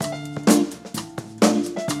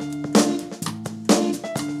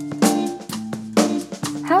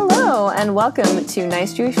and welcome to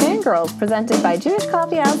Nice Jewish Fangirls, presented by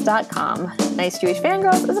JewishCoffeehouse.com. Nice Jewish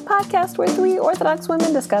Fangirls is a podcast where three Orthodox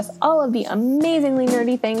women discuss all of the amazingly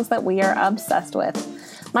nerdy things that we are obsessed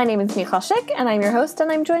with. My name is Michal Schick, and I'm your host,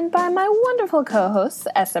 and I'm joined by my wonderful co-hosts,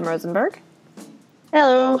 S.M. Rosenberg.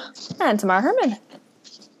 Hello. And Tamar Herman.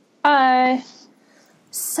 Hi.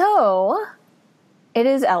 So, it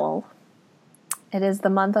is Elul. It is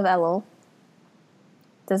the month of Elul.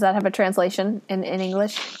 Does that have a translation in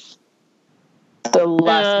English? The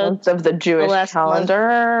last month of the Jewish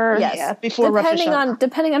calendar. Yes. Yeah, before Rosh Hashanah.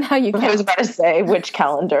 Depending on how you count. I was about to say which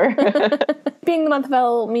calendar. Being the month of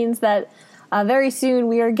Elul means that very soon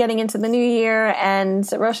we are getting into the new year, and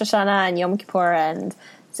Rosh Hashanah and Yom Kippur and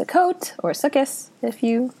Sukkot, or Sukkot, if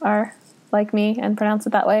you are like me and pronounce it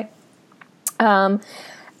that way.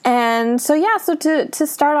 And so, to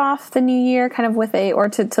start off the new year kind of with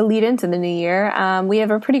to lead into the new year, we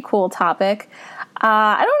have a pretty cool topic.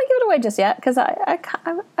 I don't want to give it away just yet because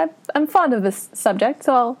I'm fond of this subject,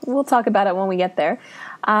 so we'll talk about it when we get there.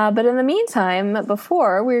 But in the meantime,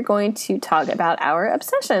 we're going to talk about our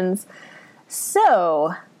obsessions.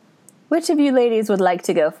 So, which of you ladies would like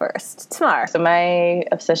to go first? Tamar. So my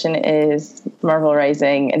obsession is Marvel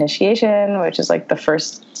Rising Initiation, which is like the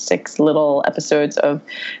first 6 little episodes of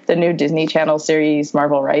the new Disney Channel series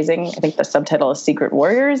Marvel Rising. I think the subtitle is Secret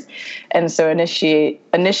Warriors. And so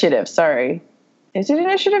Initiative, sorry. Is it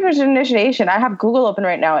Initiative or is it Initiation? I have Google open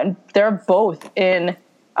right now, and they're both in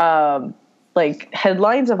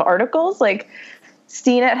headlines of articles. Like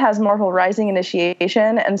CNET has Marvel Rising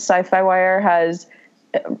Initiation, and Sci-Fi Wire has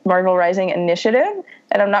Marvel Rising Initiative,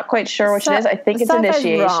 and I'm not quite sure which it is. I think it's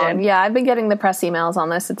Initiation. Wrong. Yeah, I've been getting the press emails on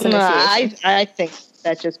this. It's Initiation. I think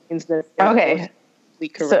that just means that okay,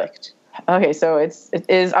 correct. So it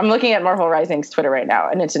is. I'm looking at Marvel Rising's Twitter right now,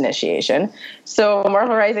 and it's Initiation. So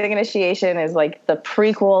Marvel Rising Initiation is like the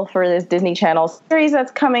prequel for this Disney Channel series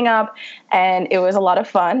that's coming up, and it was a lot of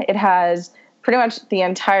fun. It has pretty much the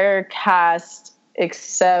entire cast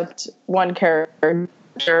except one character,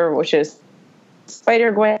 which is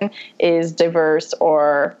Spider-Gwen, is diverse,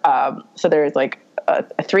 or so there's like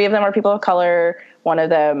 3 of them are people of color. One of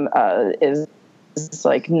them is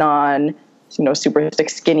like super thick,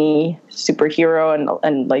 skinny superhero,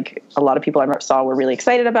 and like a lot of people I saw were really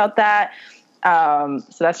excited about that.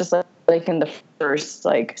 So that's just like in the first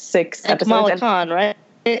 6 episodes. Kamala Khan, right?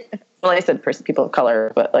 Well, I said people of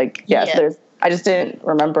color, but there's. I just didn't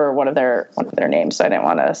remember one of their names, so I didn't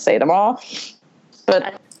want to say them all.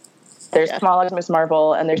 But there's Kamala, Miss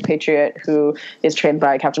Marvel, and there's Patriot, who is trained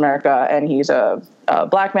by Captain America, and he's a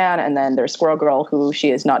black man. And then there's Squirrel Girl, who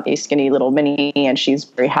she is not a skinny little mini, and she's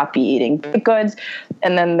very happy eating baked goods.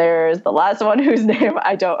 And then there's the last one, whose name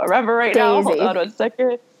I don't remember right now. Hold on 1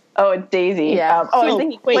 second. Oh, it's Daisy. Yeah. I'm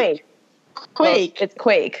thinking Quake. Quake. It's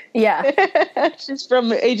Quake. Yeah. She's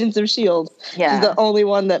from Agents of S.H.I.E.L.D. Yeah. She's the only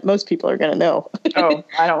one that most people are going to know. Oh,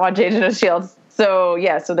 I don't watch Agents of S.H.I.E.L.D.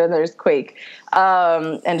 So then there's Quake,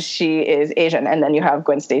 and she is Asian. And then you have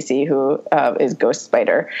Gwen Stacy, who is Ghost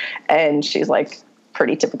Spider, and she's like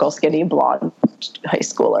pretty typical skinny blonde high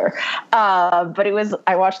schooler. But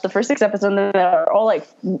I watched the first 6 episodes, and they're all like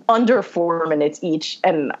under 4 minutes each.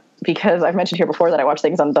 And because I've mentioned here before that I watch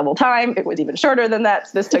things on double time, it was even shorter than that.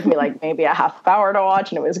 So this took me maybe a half hour to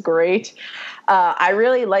watch, and it was great. I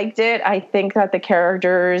really liked it. I think that the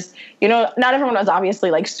characters, not everyone was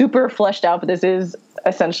obviously super fleshed out, but this is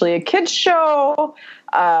essentially a kids show.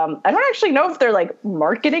 I don't actually know if they're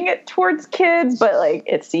marketing it towards kids, but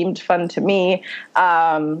it seemed fun to me.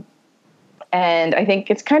 And I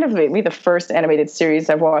think it's kind of maybe the first animated series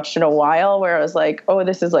I've watched in a while where I was like, oh,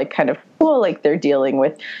 this is kind of cool. They're dealing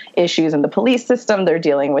with issues in the police system. They're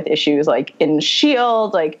dealing with issues in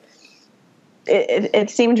S.H.I.E.L.D. It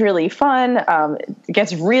seemed really fun. It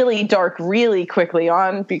gets really dark really quickly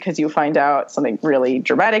on because you find out something really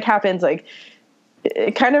dramatic happens.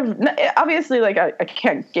 It kind of, obviously, I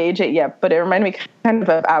can't gauge it yet, but it reminded me kind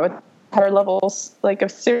of Avatar levels,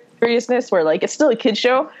 of seriousness where, it's still a kid's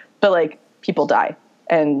show, but, people die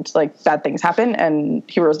and bad things happen and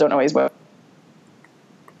heroes don't always win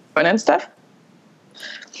and stuff.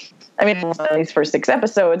 I mean, in these first 6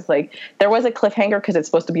 episodes, there was a cliffhanger because it's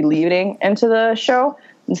supposed to be leading into the show,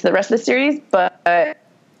 into the rest of the series, but I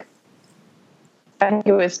think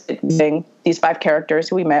it was these 5 characters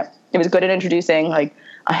who we met. It was good at introducing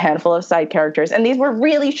a handful of side characters, and these were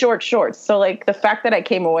really short shorts. So the fact that I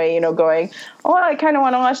came away, going, oh, I kind of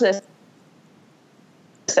want to watch this.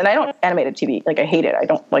 And I don't animated TV. I hate it. I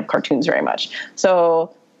don't like cartoons very much.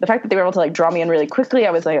 So the fact that they were able to like draw me in really quickly,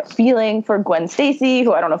 I was like feeling for Gwen Stacy,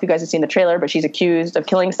 who I don't know if you guys have seen the trailer, but she's accused of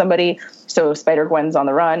killing somebody. So Spider-Gwen's on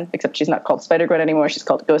the run, except she's not called Spider-Gwen anymore. She's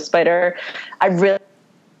called Ghost Spider. I really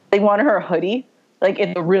wanted her hoodie. Like,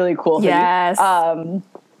 it's a really cool hoodie. Yes.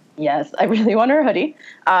 Yes, I really want her hoodie.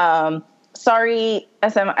 Sorry,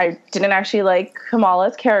 SM, I didn't actually like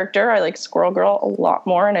Kamala's character. I like Squirrel Girl a lot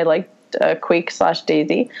more, and I liked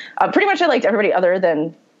Quake/Daisy. Pretty much I liked everybody other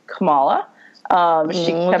than Kamala.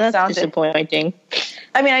 She kept that's sounding disappointing.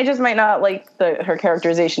 I mean, I just might not like her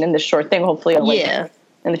characterization in this short thing. Hopefully I'll like her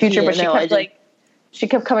in the future. But she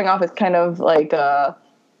kept coming off as kind of like a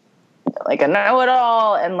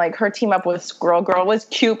know-it-all, and like her team up with Squirrel Girl was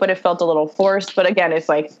cute, but it felt a little forced. But again, it's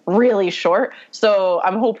like really short, so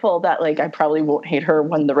I'm hopeful that like I probably won't hate her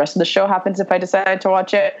when the rest of the show happens if I decide to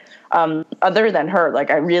watch it. Other than her,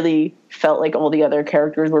 like I really felt like all the other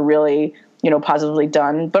characters were really, positively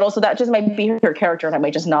done, but also that just might be her character, and I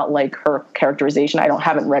might just not like her characterization.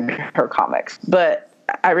 Haven't read her comics, but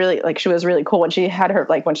I really like, she was really cool when she had her,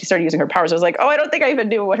 like when she started using her powers, I was like, oh, I don't think I even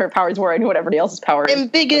knew what her powers were. I knew what everybody else's powers. I'm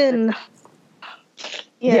biggin.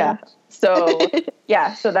 Yeah. So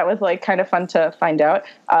so that was like kind of fun to find out.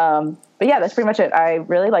 But yeah, that's pretty much it. I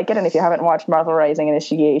really like it. And if you haven't watched Marvel Rising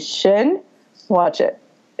Initiation, watch it.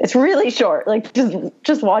 It's really short. Like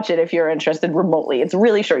just watch it if you're interested remotely. It's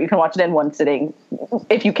really short. You can watch it in one sitting.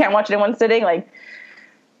 If you can't watch it in one sitting, like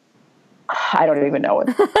I don't even know what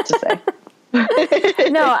to say.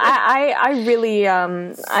 No, I really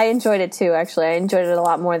I enjoyed it too. Actually, I enjoyed it a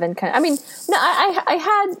lot more than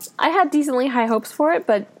I had decently high hopes for it,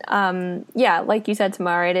 but like you said,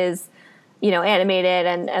 Tamara, it is animated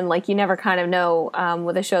and like you never kind of know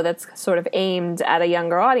with a show that's sort of aimed at a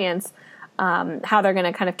younger audience how they're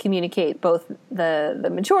going to kind of communicate both the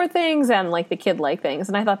mature things and like the kid-like things.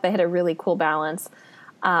 And I thought they had a really cool balance.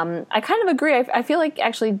 I kind of agree. I feel like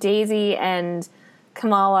actually Daisy and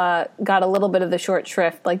Kamala got a little bit of the short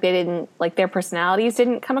shrift. Like they didn't, like their personalities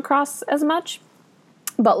didn't come across as much,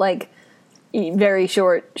 but like very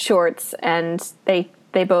shorts, and they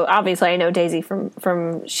both, obviously I know Daisy from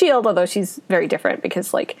S.H.I.E.L.D., although she's very different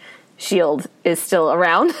because like S.H.I.E.L.D. is still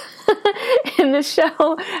around in the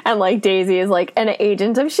show, and like Daisy is like an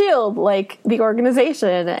agent of S.H.I.E.L.D., like the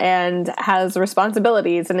organization, and has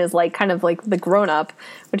responsibilities and is like kind of like the grown-up,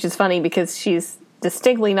 which is funny because she's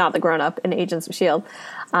distinctly not the grown-up in Agents of S.H.I.E.L.D.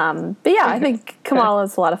 But yeah, I think Kamala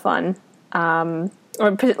is a lot of fun. Or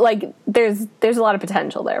like there's a lot of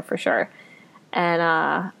potential there for sure. And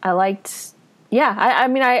I liked, I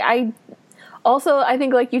mean, I also, I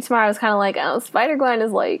think like you, Tamara, was kind of like, oh, Spider-Gwen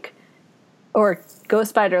is like, or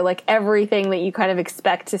Ghost Spider, like everything that you kind of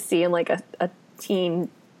expect to see in like a teen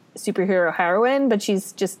superhero heroine, but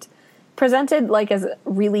she's just presented like as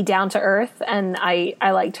really down to earth, and I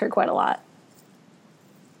liked her quite a lot.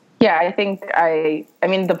 Yeah, I think I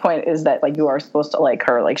mean, the point is that like you are supposed to like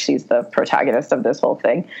her, like she's the protagonist of this whole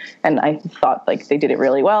thing. And I thought like they did it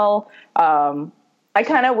really well. I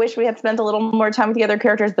kind of wish we had spent a little more time with the other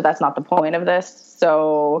characters, but that's not the point of this.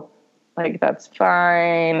 So like, that's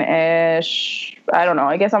fine-ish. I don't know.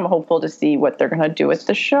 I guess I'm hopeful to see what they're going to do with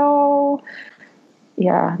the show.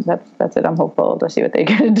 Yeah, that's it. I'm hopeful to see what they're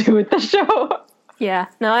going to do with the show. Yeah,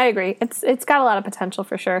 no, I agree. It's got a lot of potential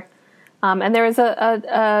for sure. And there is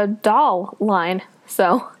a doll line,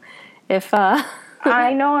 so if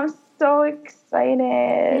I know, I'm so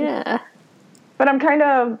excited. Yeah. But I'm kind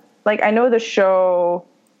of like, I know the show,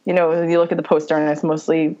 you look at the poster and it's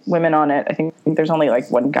mostly women on it. I think there's only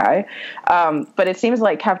like one guy. But it seems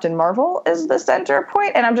like Captain Marvel is the center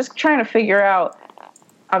point, and I'm just trying to figure out,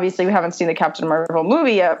 obviously we haven't seen the Captain Marvel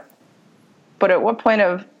movie yet, but at what point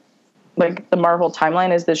of like the Marvel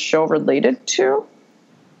timeline is this show related to?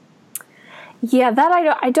 Yeah, that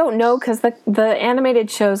I don't know, because the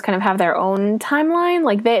animated shows kind of have their own timeline.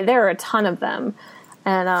 Like there are a ton of them,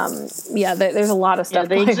 and there's a lot of stuff.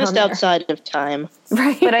 Yeah, they exist outside of time,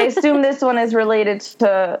 right? But I assume this one is related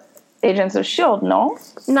to Agents of S.H.I.E.L.D., no?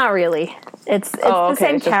 Not really. It's the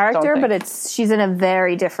same character, but she's in a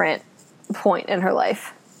very different point in her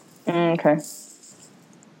life. Okay.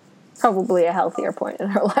 Probably a healthier point in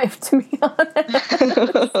her life, to be honest.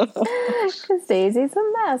 Because Daisy's a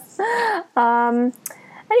mess.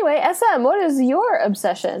 Anyway, SM, what is your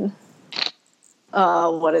obsession?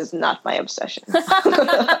 What is not my obsession?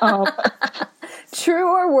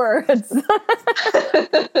 Truer words.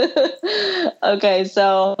 Okay,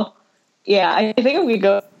 so yeah, I think I'm gonna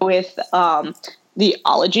go with the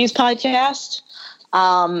Ologies podcast,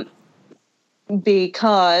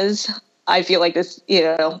 because I feel like this,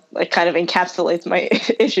 it kind of encapsulates my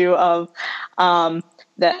issue of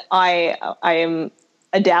that I am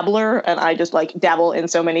a dabbler, and I just like dabble in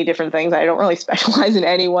so many different things. I don't really specialize in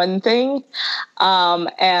any one thing.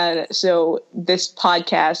 And so this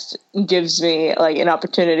podcast gives me like an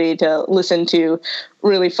opportunity to listen to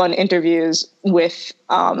really fun interviews with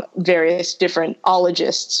various different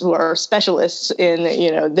ologists who are specialists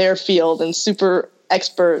in, their field and super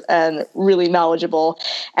expert and really knowledgeable.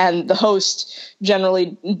 And the host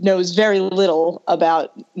generally knows very little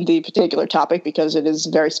about the particular topic because it is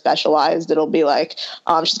very specialized. It'll be like,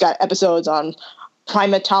 she's got episodes on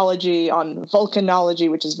primatology, on volcanology,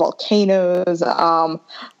 which is volcanoes.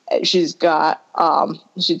 She's got,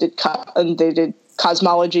 they did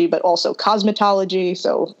cosmology, but also cosmetology,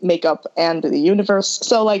 so makeup and the universe.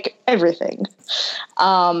 So like everything.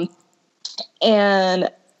 And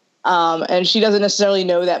she doesn't necessarily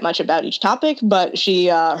know that much about each topic, but she,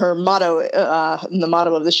 her motto, the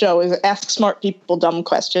motto of the show is ask smart people dumb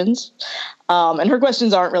questions. And her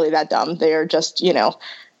questions aren't really that dumb. They are just,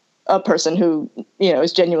 a person who,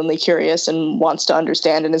 is genuinely curious and wants to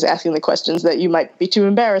understand and is asking the questions that you might be too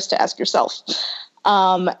embarrassed to ask yourself.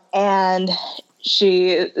 And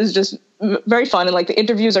she is just very fun. And like the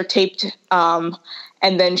interviews are taped. And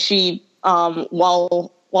then she,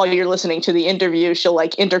 while you're listening to the interview, she'll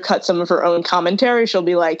like intercut some of her own commentary. She'll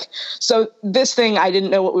be like, so this thing, I didn't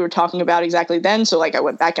know what we were talking about exactly then. So like I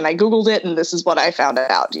went back and I Googled it and this is what I found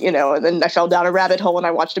out, and then I fell down a rabbit hole and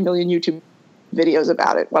I watched a million YouTube videos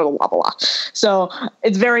about it, blah, blah, blah, blah. So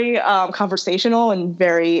it's very conversational and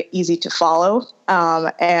very easy to follow.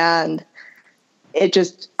 And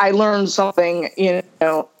I learned something,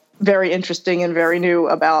 very interesting and very new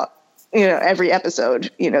about, every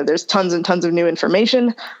episode. There's tons and tons of new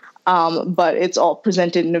information, but it's all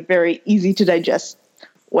presented in a very easy to digest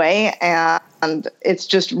way. And it's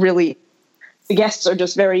just really, the guests are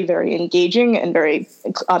just very, very engaging and very,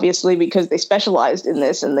 obviously because they specialized in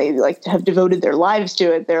this and they like have devoted their lives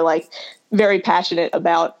to it. They're like very passionate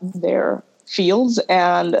about their fields,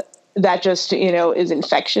 and that just, is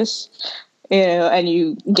infectious, and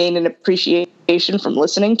you gain an appreciation from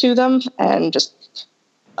listening to them and just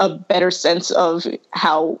a better sense of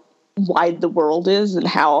how wide the world is and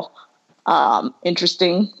how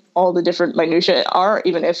interesting all the different minutiae are,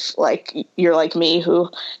 even if like you're like me, who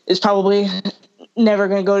is probably never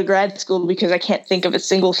going to go to grad school because I can't think of a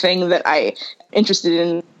single thing that I'm interested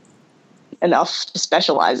in enough to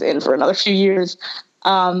specialize in for another few years.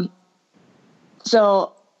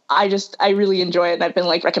 So I really enjoy it, and I've been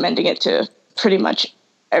like recommending it to pretty much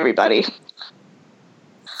everybody.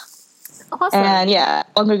 Awesome. And yeah,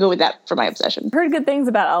 I'm going to go with that for my obsession. I've heard good things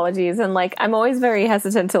about ologies, and like I'm always very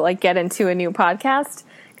hesitant to like get into a new podcast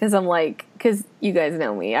because you guys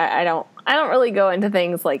know me. I don't really go into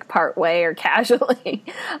things like part way or casually.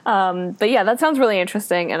 But yeah, that sounds really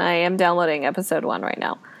interesting, and I am downloading episode 1 right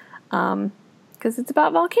now because it's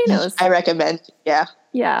about volcanoes. I recommend. Yeah.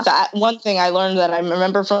 Yeah. So one thing I learned that I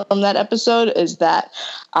remember from that episode is that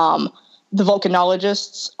the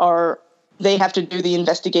volcanologists they have to do the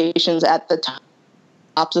investigations at the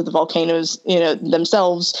tops of the volcanoes,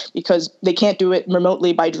 themselves, because they can't do it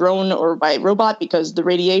remotely by drone or by robot because the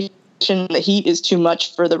radiation, the heat is too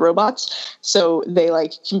much for the robots. So they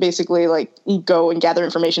like can basically like go and gather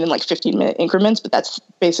information in like 15-minute increments, but that's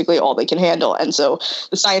basically all they can handle. And so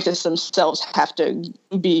the scientists themselves have to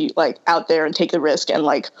be like out there and take the risk and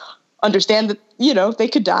like understand that, they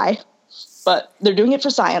could die, but they're doing it for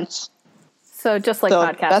science. So just like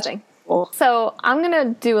podcasting. So I'm going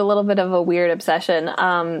to do a little bit of a weird obsession,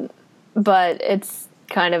 but it's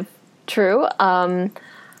kind of true. I'm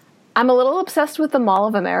a little obsessed with the Mall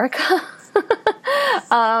of America.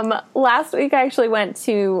 Last week I actually went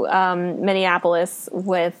to Minneapolis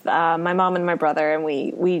with my mom and my brother, and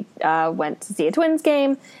we went to see a Twins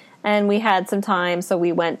game, and we had some time, so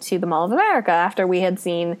we went to the Mall of America after we had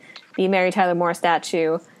seen the Mary Tyler Moore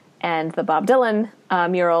statue and the Bob Dylan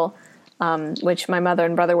mural, which my mother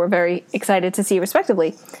and brother were very excited to see,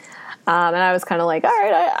 respectively. And I was kind of like, all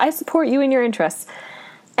right, I support you and your interests.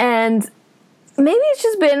 And maybe it's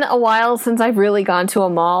just been a while since I've really gone to a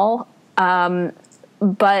mall.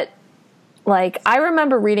 But, like, I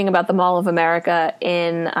remember reading about the Mall of America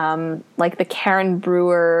in, like, the Karen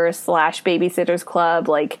Brewer / Babysitter's Club,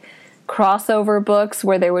 like, crossover books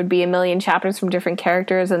where there would be a million chapters from different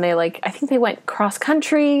characters. And they, like, I think they went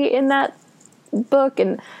cross-country in that book.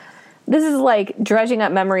 And this is like dredging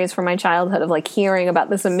up memories from my childhood of like hearing about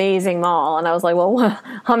this amazing mall. And I was like, well,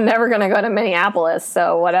 I'm never going to go to Minneapolis,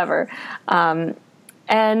 so whatever. And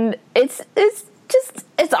it's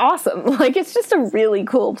awesome. Like, it's just a really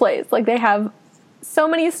cool place. Like, they have so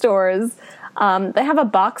many stores. They have a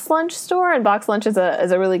Box Lunch store, and Box Lunch is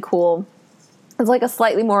a really cool, it's like a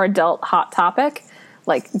slightly more adult Hot Topic,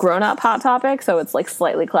 like grown-up Hot Topic, so it's like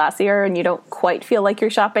slightly classier, and you don't quite feel like you're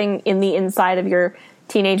shopping in the inside of your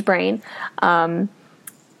teenage brain. And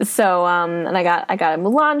I got a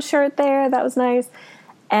Mulan shirt there. That was nice.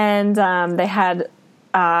 And they had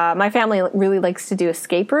my family really likes to do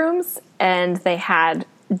escape rooms, and they had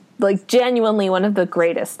like genuinely one of the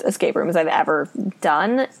greatest escape rooms I've ever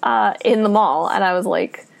done in the mall. And I was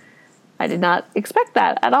like, I did not expect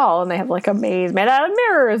that at all. And they have like a maze made out of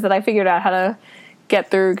mirrors that I figured out how to get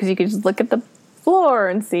through, because you could just look at the floor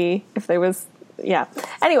and see if there was, yeah.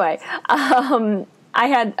 Anyway, I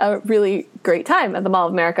had a really great time at the Mall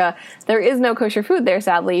of America. There is no kosher food there,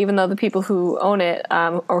 sadly, even though the people who own it,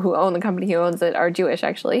 or who own the company who owns it, are Jewish,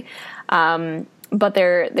 actually. But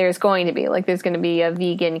there's going to be, like, there's going to be a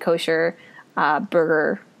vegan kosher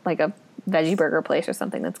burger, like a veggie burger place or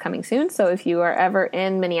something that's coming soon. So if you are ever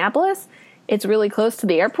in Minneapolis, it's really close to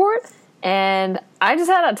the airport. And I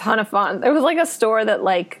just had a ton of fun. There was, like, a store that,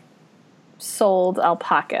 like, sold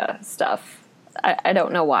alpaca stuff. I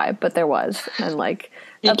don't know why, but there was. And, like...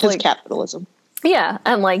 Because like, capitalism. Yeah,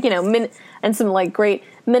 and, like, you know, and some, like, great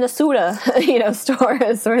Minnesota, you know,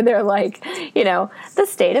 stores where they're, like, you know, the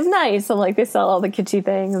state of nice. And, like, they sell all the kitschy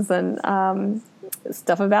things and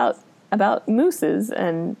stuff about mooses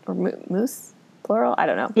and... Or moose, plural? I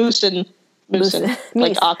don't know. Moose and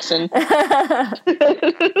like oxen.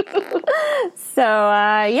 So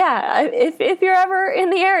yeah, if you're ever in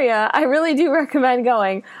the area, I really do recommend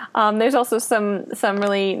going. There's also some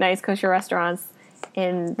really nice kosher restaurants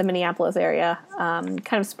in the Minneapolis area, kind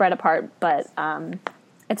of spread apart, but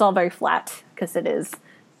it's all very flat because it is,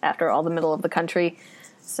 after all, the middle of the country.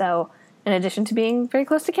 So in addition to being very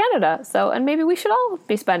close to Canada, and maybe we should all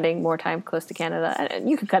be spending more time close to Canada, and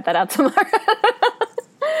you could cut that out tomorrow.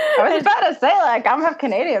 I was about to say, like, I'm half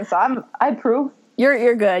Canadian, so I approve.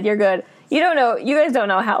 You're good. You're good. You guys don't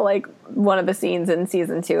know how, like, one of the scenes in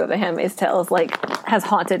season 2 of The Handmaid's Tale is, like, has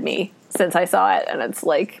haunted me since I saw it. And it's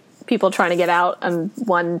like people trying to get out, and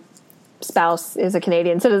one spouse is a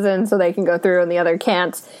Canadian citizen, so they can go through, and the other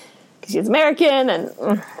can't because she's American.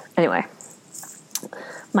 And anyway,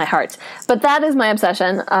 my heart. But that is my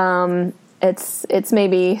obsession. It's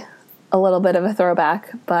maybe a little bit of a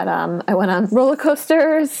throwback, but I went on roller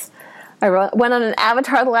coasters. I went on an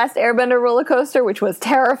Avatar: The Last Airbender roller coaster, which was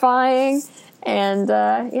terrifying, and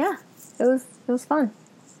yeah, it was fun.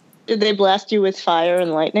 Did they blast you with fire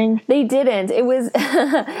and lightning? They didn't. It was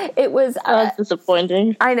That's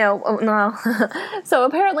disappointing. I know. Oh, no. So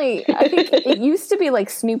apparently, I think it used to be like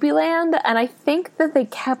Snoopy Land, and I think that they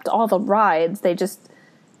kept all the rides. They just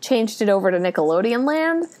changed it over to Nickelodeon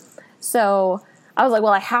Land. So I was like,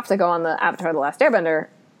 well, I have to go on the Avatar: The Last Airbender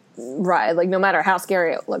ride. Like, no matter how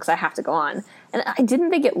scary it looks, I have to go on. And I didn't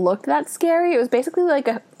think it looked that scary. It was basically like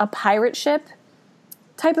a pirate ship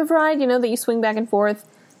type of ride, you know, that you swing back and forth,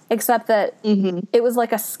 except that it was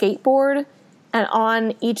like a skateboard, and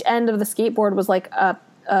on each end of the skateboard was like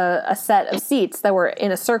a set of seats that were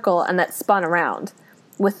in a circle and that spun around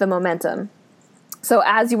with the momentum. So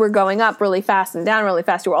as you were going up really fast and down really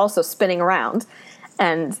fast, you were also spinning around.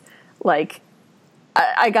 And, like,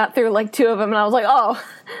 I got through like 2 of them, and I was like, oh,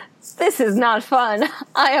 this is not fun.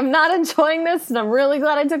 I am not enjoying this, and I'm really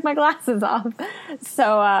glad I took my glasses off.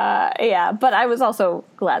 So, yeah, but I was also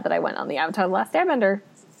glad that I went on the Avatar: The Last Airbender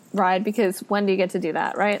ride, because when do you get to do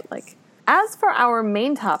that, right? Like, as for our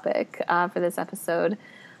main topic for this episode,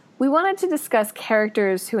 we wanted to discuss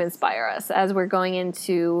characters who inspire us as we're going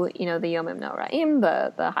into, you know, the Yomim Noraim,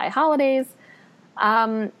 the high holidays.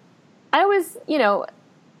 I always, you know,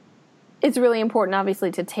 it's really important,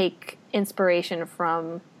 obviously, to take inspiration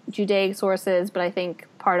from Judaic sources, but I think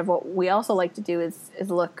part of what we also like to do is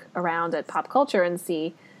look around at pop culture and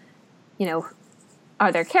see, you know,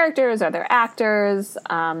 are there characters, are there actors,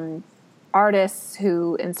 artists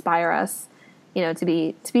who inspire us, you know, to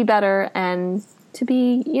be better and to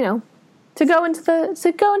be, you know, to go into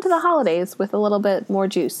the holidays with a little bit more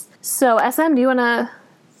juice. So, SM, do you want to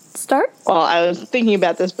start? Well, I was thinking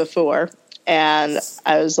about this before, and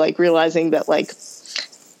I was like realizing that like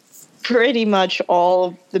pretty much all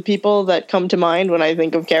of the people that come to mind when I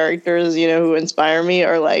think of characters, you know, who inspire me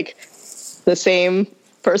are like the same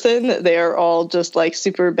person. They are all just like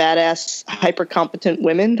super badass, hyper competent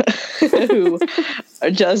women who are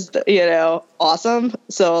just, you know, awesome.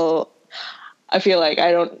 So I feel like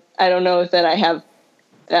I don't know that I have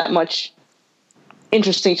that much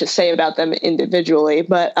interesting to say about them individually,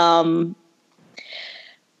 but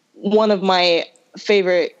one of my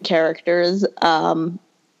favorite characters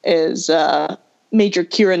is Major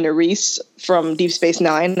Kira Nerys from Deep Space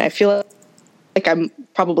Nine. I feel like I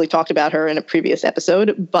probably talked about her in a previous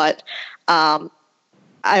episode, but I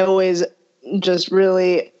always just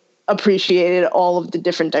really appreciated all of the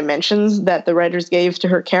different dimensions that the writers gave to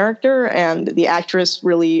her character, and the actress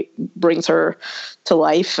really brings her to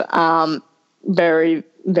life very,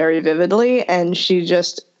 very vividly. And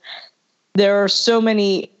there are so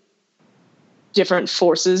many different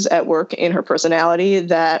forces at work in her personality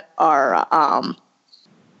that are,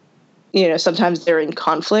 sometimes they're in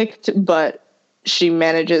conflict, but she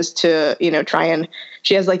manages to,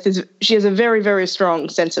 she has a very, very strong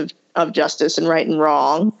sense of justice and right and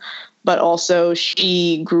wrong, but also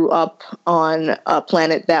she grew up on a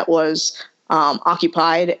planet that was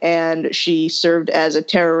occupied, and she served as a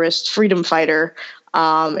terrorist freedom fighter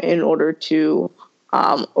in order to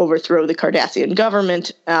overthrow the Cardassian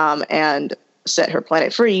government and set her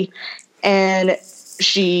planet free. And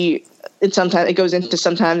it goes into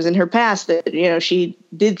sometimes in her past that, she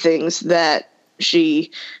did things that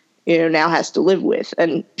she, now has to live with.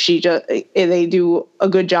 And they do a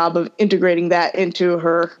good job of integrating that into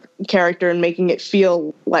her character and making it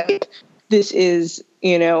feel like this is,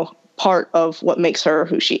 part of what makes her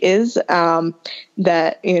who she is.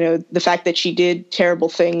 That, the fact that she did terrible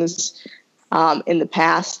things in the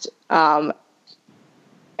past,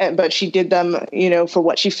 but she did them, for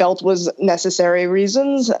what she felt was necessary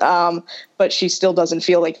reasons. But she still doesn't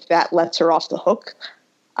feel like that lets her off the hook.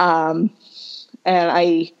 And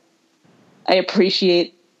I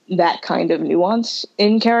appreciate that kind of nuance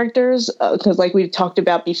in characters, because like we've talked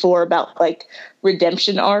about before about like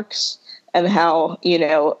redemption arcs and how,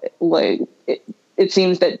 it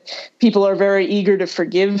seems that people are very eager to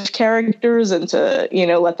forgive characters and to,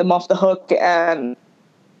 let them off the hook and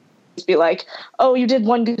be like, oh, you did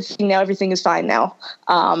one good thing, now everything is fine now.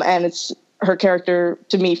 And her character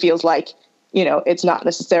to me feels like, it's not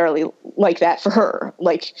necessarily like that for her.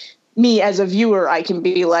 Like me as a viewer, I can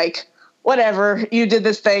be like, whatever, you did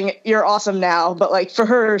this thing, you're awesome now. But like for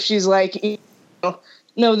her, she's like,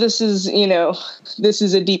 no, this is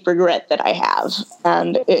a deep regret that I have.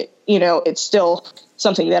 And it's still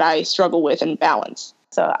something that I struggle with and balance.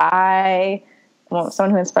 So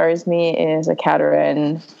someone who inspires me is a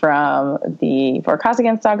Katerin from the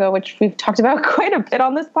Vorkosigan saga, which we've talked about quite a bit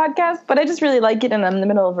on this podcast, but I just really like it, and I'm in the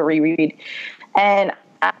middle of a reread. And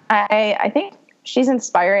I think she's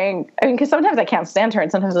inspiring. I mean, because sometimes I can't stand her,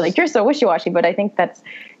 and sometimes I'm like, you're so wishy-washy, but I think that's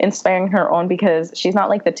inspiring her own, because she's not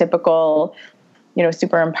like the typical,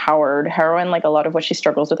 super empowered heroine. Like a lot of what she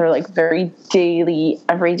struggles with are like very daily,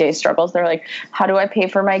 everyday struggles. They're like, how do I pay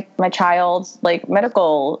for my child's like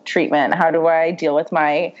medical treatment? How do I deal with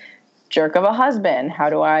my jerk of a husband? How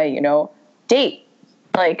do I, date?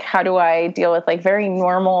 Like, how do I deal with like very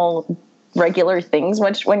normal, regular things,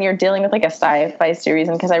 which when you're dealing with like a sci-fi series,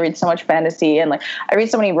 and because I read so much fantasy and like I read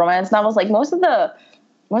so many romance novels, like most of the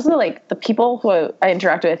like the people who I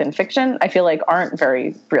interact with in fiction, I feel like aren't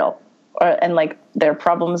very real. And like their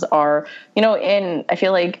problems are, I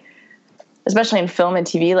feel like, especially in film and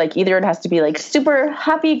TV, like either it has to be like super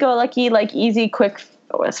happy-go-lucky, like easy, quick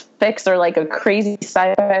fix, or like a crazy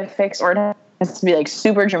sci-fi fix, or it has to be like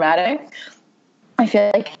super dramatic. I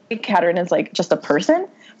feel like Katerin is like just a person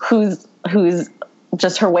who's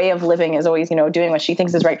just her way of living is always, doing what she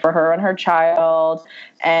thinks is right for her and her child,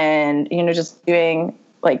 and, just doing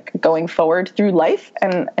like going forward through life.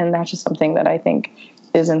 And that's just something that I think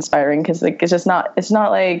is inspiring, because like it's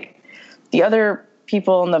not like the other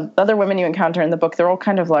people and the other women you encounter in the book. They're all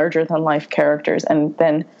kind of larger than life characters, and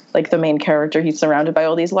then like the main character, he's surrounded by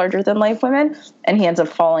all these larger than life women, and he ends up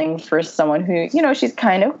falling for someone who, she's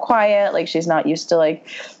kind of quiet, like she's not used to like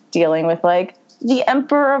dealing with like the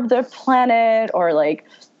emperor of the planet, or like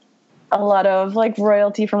a lot of like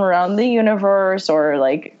royalty from around the universe, or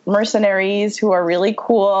like mercenaries who are really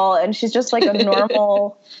cool, and she's just like a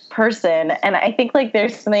normal person. And I think like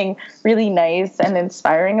there's something really nice and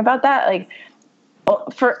inspiring about that. Like,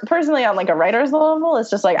 for personally on like a writer's level, it's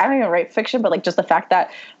just like I don't even write fiction, but like just the fact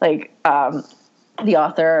that like the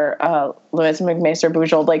author Louise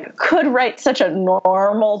McMaster-Bujold like could write such a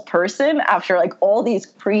normal person after like all these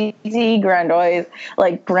crazy grandiose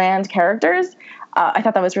like grand characters. I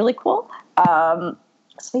thought that was really cool. So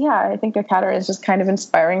yeah, I think Katerin is just kind of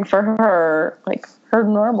inspiring for her, like her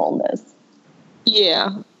normalness. Yeah,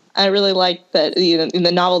 I really like that in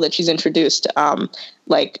the novel that she's introduced,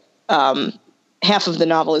 half of the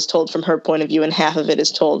novel is told from her point of view and half of it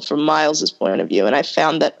is told from Miles's point of view. And I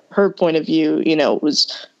found that her point of view,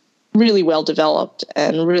 was really well developed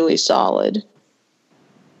and really solid.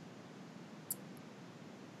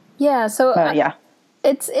 Yeah. So yeah.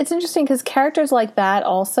 It's interesting because characters like that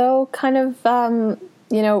also kind of,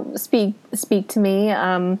 speak to me.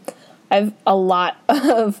 I have a lot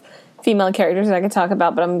of female characters that I could talk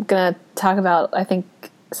about, but I'm going to talk about, I think,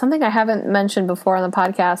 something I haven't mentioned before on the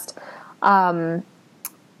podcast.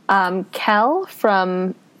 Kel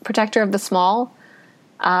from Protector of the Small,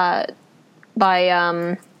 by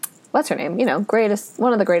what's her name? You know,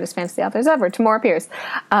 one of the greatest fantasy authors ever, Tamora Pierce.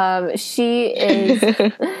 She is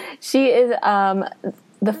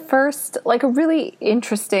the first, like, a really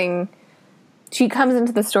interesting. She comes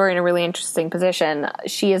into the story in a really interesting position.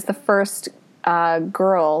 She is the first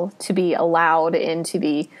girl to be allowed into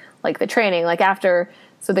the training. Like, after,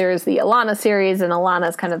 so there's the Alana series, and Alana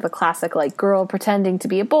is kind of the classic, like, girl pretending to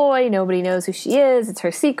be a boy. Nobody knows who she is. It's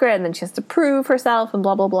her secret, and then she has to prove herself and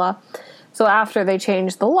blah, blah, blah. So after they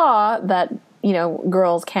changed the law that, you know,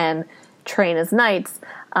 girls can train as knights,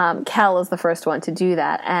 Kel is the first one to do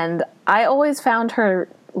that. And I always found her,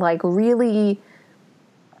 like, really,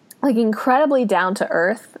 like, incredibly down to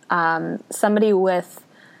earth. Somebody with,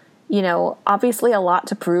 you know, obviously a lot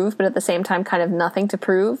to prove, but at the same time kind of nothing to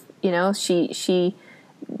prove. You know, she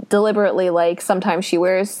deliberately, like, sometimes she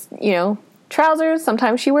wears, you know, trousers,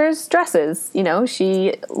 sometimes she wears dresses. You know,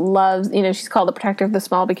 she loves, you know, she's called the Protector of the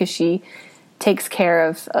Small because she takes care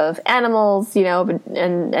of animals, you know,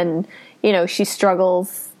 and you know, she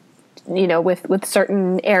struggles, you know, with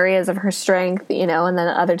certain areas of her strength, you know, and then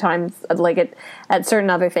other times, like, at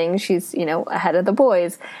certain other things, she's, you know, ahead of the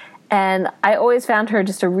boys. And I always found her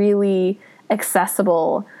just a really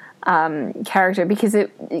accessible character because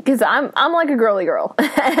I'm like a girly girl,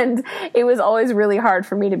 and it was always really hard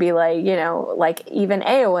for me to be like, you know, like, even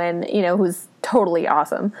Éowyn, you know, who's totally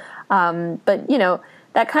awesome, but, you know,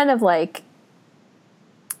 that kind of like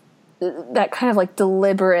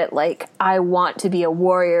deliberate, like, I want to be a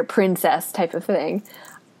warrior princess type of thing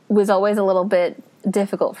was always a little bit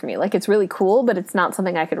difficult for me. Like, it's really cool, but it's not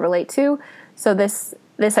something I could relate to. So this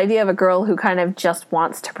idea of a girl who kind of just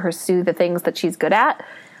wants to pursue the things that she's good at,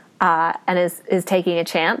 and is taking a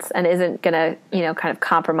chance and isn't gonna, you know, kind of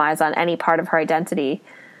compromise on any part of her identity,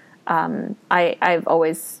 I've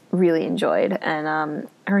always really enjoyed. And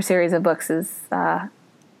her series of books is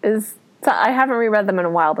I haven't reread them in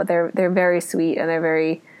a while, but they're very sweet, and they're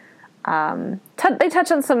very they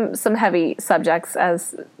touch on some heavy subjects,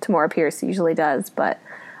 as Tamora Pierce usually does, but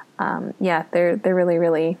yeah, they're really,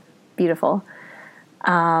 really beautiful.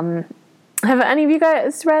 Have any of you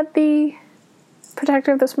guys read the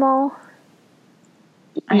Protector of the Small?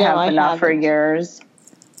 I have, but not for years.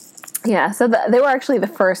 Yeah, so they were actually the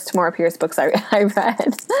first Tamora Pierce books I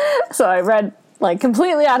read. So I read, like,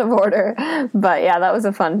 completely out of order, but yeah, that was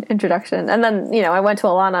a fun introduction. And then, you know, I went to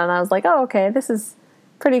Alana, and I was like, oh, okay, this is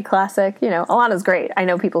pretty classic. You know, Alana's great. I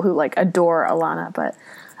know people who, like, adore Alana, but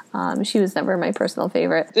she was never my personal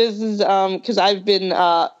favorite. This is because I've been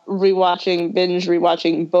binge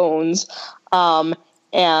rewatching Bones,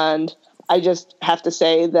 and I just have to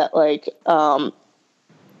say that, like, Cam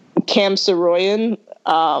Saroyan,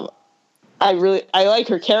 I like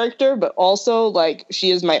her character, but also, like,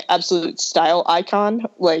 she is my absolute style icon.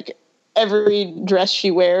 Like, every dress she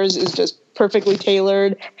wears is just perfectly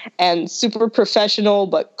tailored and super professional,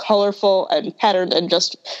 but colorful and patterned and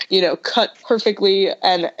just, you know, cut perfectly.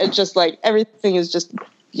 And it's just, like, everything is just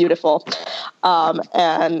beautiful.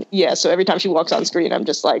 And yeah, so every time she walks on screen, I'm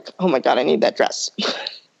just like, oh my God, I need that dress.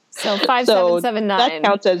 So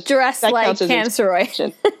 5779. Dress like Cam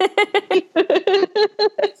Saroyan.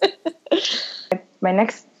 My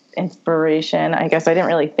next inspiration, I guess I didn't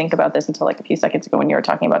really think about this until, like, a few seconds ago when you were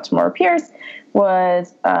talking about Tamora Pierce,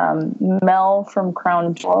 was Mel from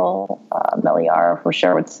Crown Jewel, Meliara for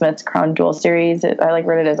Sherwood Smith's Crown Jewel series. I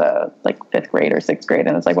read it as a, like, 5th grade or 6th grade,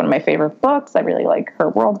 and it's, like, one of my favorite books. I really like her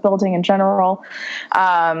world building in general.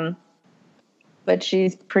 But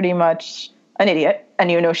she's pretty much an idiot,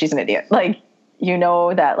 and you know she's an idiot. Like, you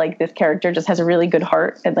know that, like, this character just has a really good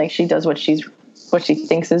heart, and, like, she does what she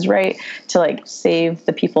thinks is right to, like, save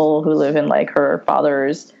the people who live in, like, her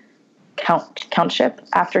father's countship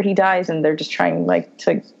after he dies, and they're just trying, like,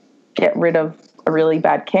 to get rid of a really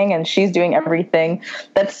bad king, and she's doing everything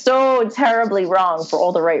that's so terribly wrong for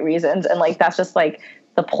all the right reasons. And, like, that's just, like,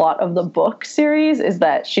 the plot of the book series, is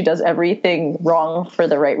that she does everything wrong for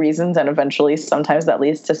the right reasons, and eventually sometimes that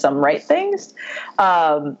leads to some right things.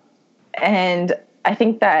 And I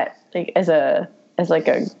think that, like, as a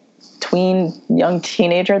young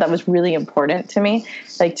teenager, that was really important to me,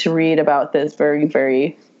 like, to read about this very,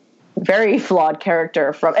 very, very flawed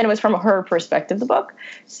character and it was from her perspective, the book.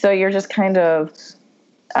 So you're just kind of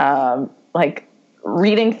like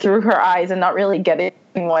reading through her eyes and not really getting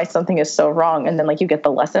why something is so wrong, and then, like, you get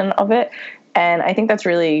the lesson of it. And I think that's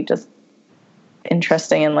really just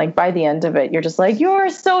interesting. And, like, by the end of it, you're just like, you're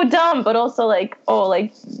so dumb, but also, like, oh,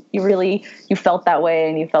 like, you felt that way,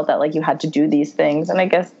 and you felt that, like, you had to do these things. And I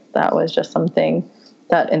guess that was just something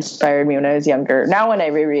that inspired me when I was younger. Now when I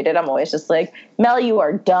reread it, I'm always just like, Mel, you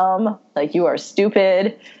are dumb. Like, you are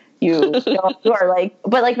stupid. You are like,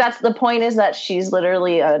 but like, that's the point, is that she's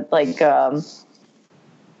literally pretty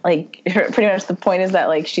much the point is that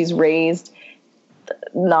like she's raised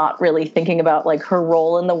not really thinking about like her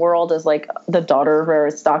role in the world as like the daughter of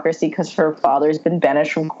aristocracy, because her father's been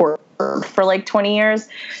banished from court for like 20 years.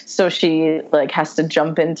 So she like has to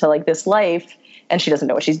jump into like this life, and she doesn't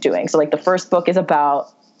know what she's doing. So like the first book is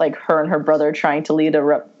about like her and her brother trying to lead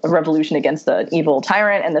a revolution against an evil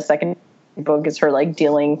tyrant. And the second book is her like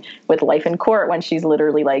dealing with life in court when she's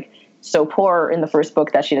literally like so poor in the first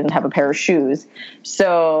book that she didn't have a pair of shoes.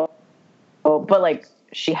 So, but like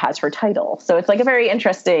she has her title. So it's like a very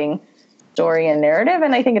interesting story and narrative.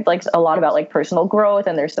 And I think it's like a lot about like personal growth.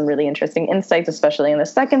 And there's some really interesting insights, especially in the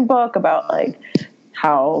second book, about like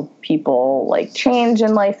how people like change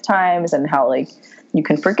in lifetimes and how like you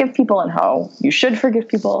can forgive people and how you should forgive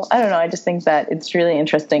people. I don't know. I just think that it's really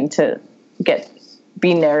interesting to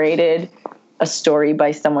be narrated a story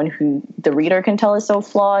by someone who the reader can tell is so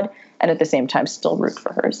flawed, and at the same time still root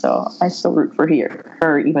for her. So I still root for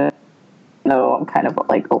her, even though I'm kind of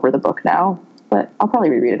like over the book now, but I'll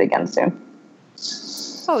probably reread it again soon.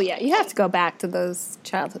 Oh yeah, you have to go back to those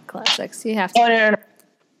childhood classics. You have to. No.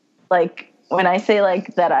 Like, when I say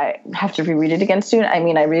like that I have to reread it again soon, I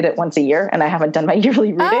mean I read it once a year, and I haven't done my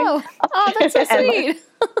yearly reading. Oh, that's so sweet.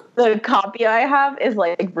 The copy I have is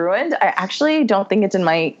like ruined. I actually don't think it's in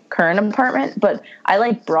my current apartment, but I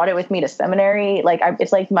like brought it with me to seminary. Like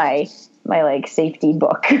it's like my like safety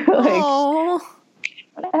book. Like, oh,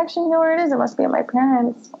 I don't actually know where it is. It must be at my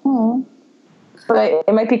parents'. But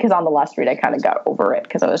it might be because on the last read I kind of got over it,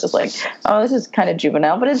 because I was just like, oh, this is kind of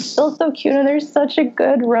juvenile, but it's still so cute, and there's such a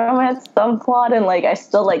good romance subplot, and like I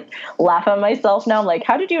still like laugh at myself now. I'm like,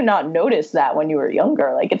 how did you not notice that when you were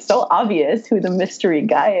younger? Like, it's so obvious who the mystery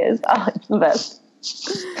guy is. Oh, it's the best.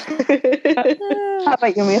 How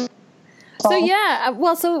about you, Mia? So yeah,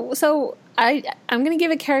 well, so I'm gonna give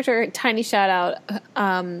a character a tiny shout out.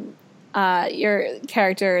 Your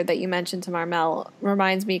character that you mentioned, Tamar Mel,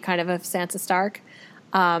 reminds me kind of Sansa Stark.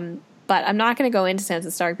 But I'm not going to go into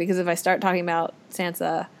Sansa Stark, because if I start talking about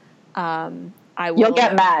Sansa, I will. You'll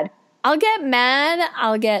get mad. I'll get mad.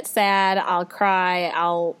 I'll get sad. I'll cry.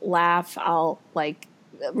 I'll laugh. I'll like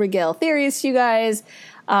regale theories to you guys.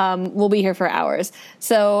 We'll be here for hours.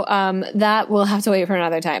 So that we'll have to wait for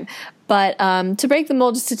another time. But to break the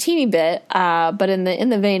mold just a teeny bit, but in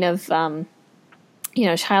the vein of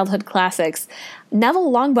childhood classics,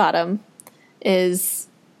 Neville Longbottom is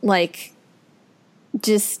like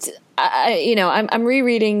just I'm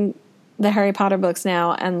rereading the Harry Potter books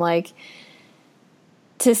now, and like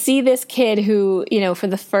to see this kid who, for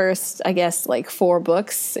the first, I guess, like 4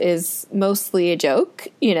 books is mostly a joke,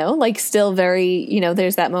 like still very,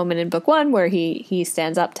 there's that moment in book 1 where he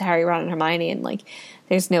stands up to Harry, Ron, and Hermione, and like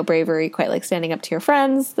there's no bravery quite like standing up to your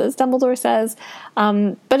friends, as Dumbledore says.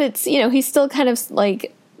 But it's, he's still kind of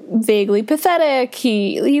like vaguely pathetic.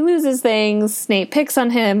 He loses things. Snape picks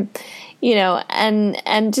on him,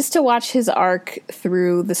 and just to watch his arc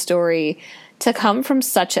through the story, to come from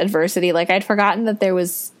such adversity. Like, I'd forgotten that there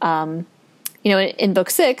was, in book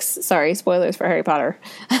 6, sorry, spoilers for Harry Potter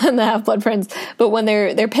and the Half-Blood Prince, but when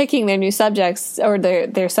they're picking their new subjects, or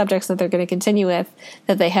their subjects that they're going to continue with,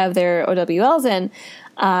 that they have their OWLs in,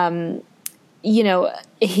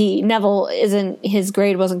 Neville his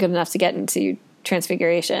grade wasn't good enough to get into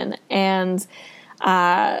Transfiguration. And,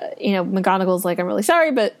 McGonagall's like, I'm really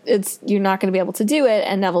sorry, but you're not going to be able to do it.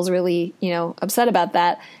 And Neville's really, upset about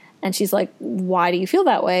that. And she's like, why do you feel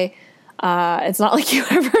that way? It's not like you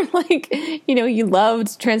ever you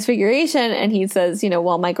loved Transfiguration. And he says,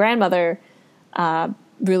 well, my grandmother,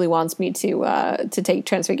 really wants me to take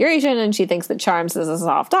Transfiguration, and she thinks that charms is a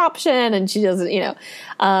soft option, and she doesn't,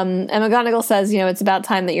 and McGonagall says, it's about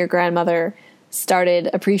time that your grandmother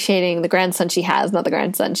started appreciating the grandson she has, not the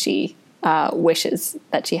grandson she wishes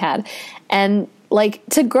that she had. And like,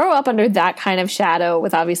 to grow up under that kind of shadow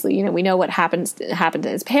with, obviously, we know what happened to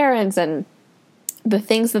his parents and the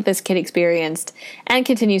things that this kid experienced and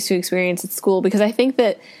continues to experience at school, because I think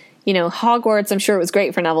that, Hogwarts, I'm sure it was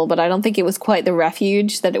great for Neville, but I don't think it was quite the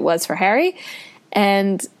refuge that it was for Harry.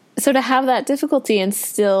 And so to have that difficulty and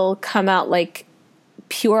still come out like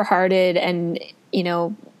pure-hearted and,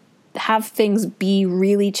 have things be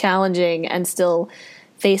really challenging and still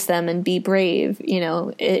face them and be brave,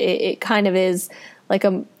 it kind of is like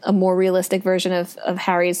a more realistic version of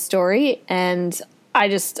Harry's story. And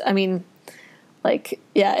if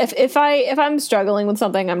I'm struggling with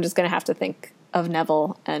something, I'm just going to have to think of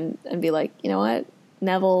Neville and be like, you know what,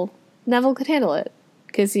 Neville could handle it,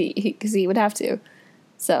 because he would have to.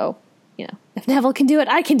 So, if Neville can do it,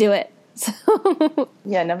 I can do it. So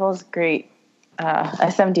Yeah, Neville's great.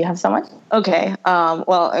 SM, do you have someone? Okay.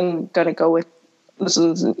 Well, I'm going to go with, this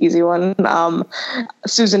is an easy one.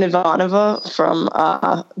 Susan Ivanova from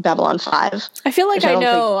Babylon 5. I feel like I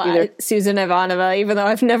know Susan Ivanova, even though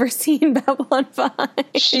I've never seen Babylon 5.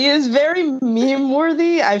 She is very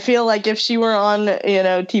meme-worthy. I feel like if she were on,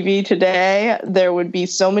 TV today, there would be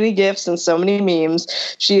so many GIFs and so many memes.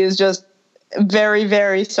 She is just very,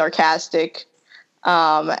 very sarcastic,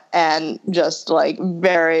 and just like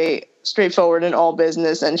very straightforward in all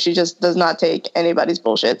business, and she just does not take anybody's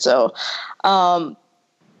bullshit. So, yeah,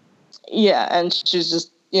 and she's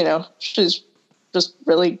just, she's just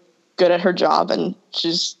really good at her job, and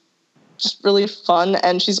she's just really fun,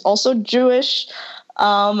 and she's also Jewish.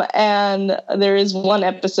 And there is one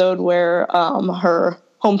episode where her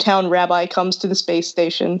hometown rabbi comes to the space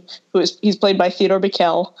station, he's played by Theodore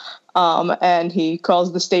Bickel, and he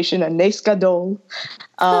calls the station a Nes Gadol.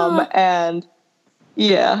 And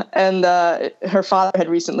yeah, and her father had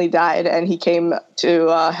recently died, and he came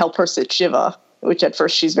to help her sit Shiva, which at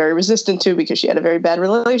first she's very resistant to because she had a very bad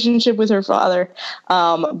relationship with her father.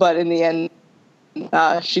 But in the end,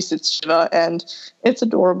 she sits Shiva, and it's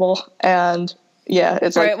adorable. And yeah,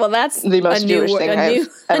 it's all right. Well, that's the most Jewish thing I've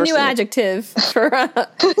ever seen. Adjective for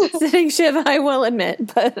sitting Shiva, I will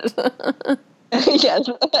admit, but yes.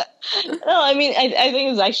 No, I mean, I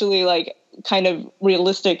think it's actually like kind of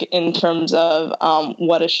realistic in terms of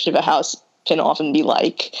what a Shiva house can often be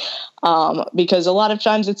like, because a lot of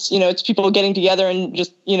times it's people getting together and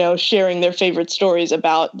just sharing their favorite stories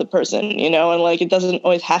about the person, and like it doesn't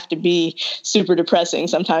always have to be super depressing.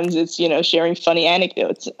 Sometimes it's sharing funny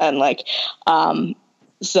anecdotes, and like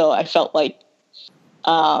so I felt like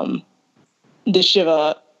the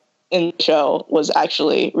Shiva in the show was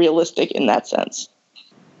actually realistic in that sense.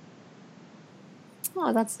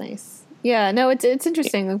 Oh, that's nice. Yeah, no, it's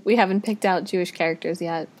interesting. We haven't picked out Jewish characters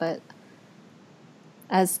yet, but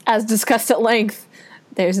as discussed at length,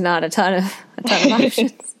 there's not a ton of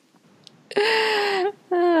options.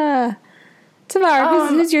 Tamar,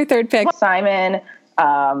 who's your third pick? Simon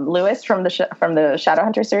Lewis from the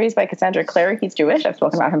Shadowhunter series by Cassandra Clare. He's Jewish. I've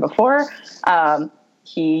spoken about him before.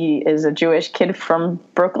 He is a Jewish kid from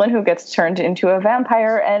Brooklyn who gets turned into a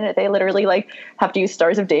vampire, and they literally have to use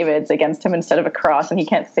Stars of David's against him instead of a cross, and he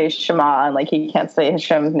can't say Shema, and he can't say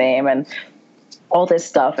Hashem's name, and all this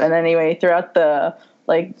stuff. And anyway, throughout the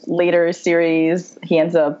later series, he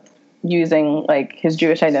ends up using his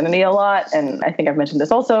Jewish identity a lot, and I think I've mentioned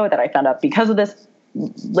this also, that I found out because of this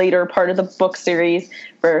later part of the book series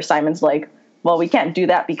where Simon's well, we can't do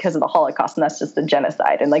that because of the Holocaust, and that's just the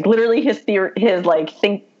genocide. And literally his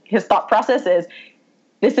thought process is,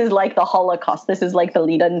 this is like the Holocaust. This is like the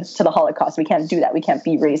lead in to the Holocaust. We can't do that. We can't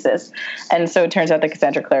be racist. And so it turns out that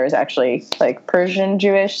Cassandra Clare is actually Persian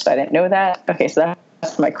Jewish. So I didn't know that. Okay, so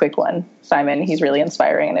that's my quick one. Simon, he's really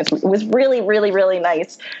inspiring, and it was really, really, really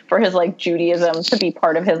nice for his Judaism to be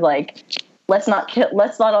part of his let's not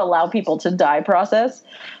allow people to die process.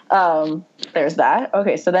 There's that.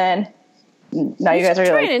 Okay, so then. Now you guys are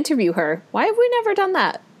trying to interview her. Why have we never done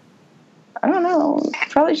that? I don't know.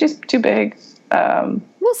 Probably she's too big. We'll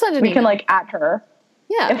send an email. We can at her.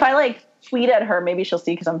 Yeah. If I tweet at her, maybe she'll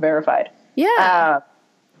see because I'm verified. Yeah.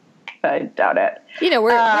 I doubt it.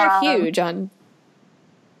 We're huge on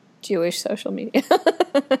Jewish social media.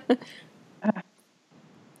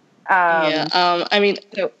 Yeah. I mean,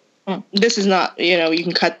 this is not. You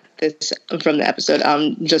can cut this from the episode.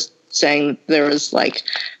 I'm just saying there was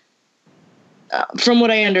from what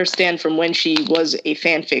I understand from when she was a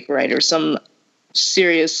fanfic writer, some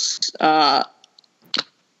serious crap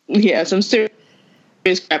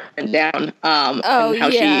went down, and how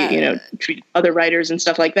she, treated other writers and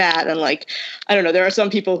stuff like that. And I don't know, there are some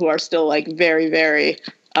people who are still very, very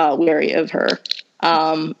wary of her.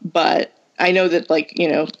 But I know that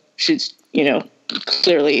she's,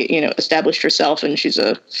 clearly, established herself, and she's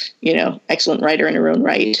a, excellent writer in her own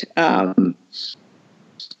right.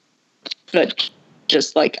 But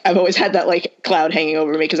just I've always had that cloud hanging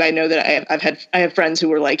over me, because I know that I have friends who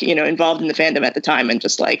were involved in the fandom at the time, and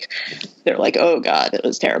just they're oh God, it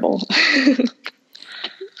was terrible.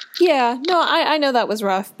 Yeah, no, I know that was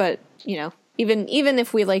rough, but even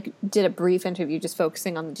if we did a brief interview just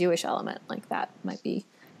focusing on the Jewish element, that might be.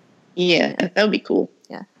 Yeah, that would be cool.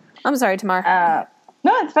 Yeah, I'm sorry, Tamar.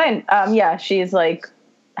 No, it's fine. Yeah, she's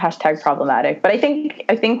hashtag problematic, but I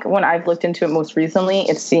think when I've looked into it most recently,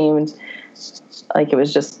 it seemed it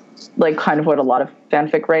was just kind of what a lot of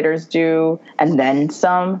fanfic writers do, and then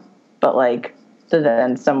some, but the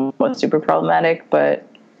then some was super problematic. But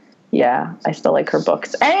Yeah, I still like her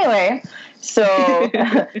books. Anyway, so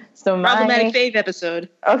Problematic fave episode.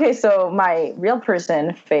 Okay, so my real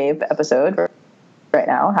person fave episode right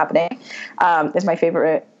now happening is my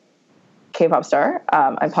favorite K-pop star.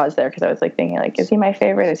 I paused there because I was like thinking, like, is he my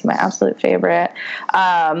favorite? Is he my absolute favorite?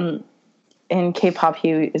 In K-pop,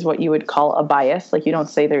 he is what you would call a bias. Like, you don't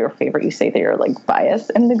say they're your favorite, you say they're like bias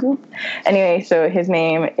in the group. Anyway, so his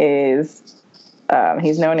name is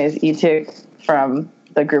he's known as Ituk from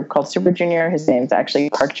the group called Super Junior. His name is actually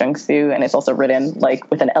Park Jung-soo, and it's also written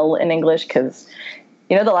like with an L in English because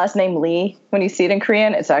you know the last name Lee, when you see it in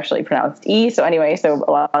Korean, it's actually pronounced E. So anyway, so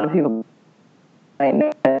a lot of people might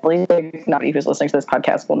know, nobody who's listening to this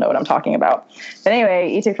podcast will know what I'm talking about. But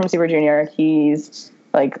anyway, Ituk from Super Junior, he's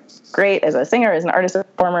like great as a singer, as an artist, a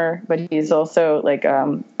performer, but he's also like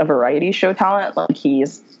a variety show talent. Like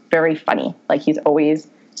he's very funny. Like he's always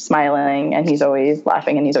smiling and he's always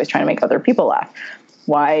laughing and he's always trying to make other people laugh.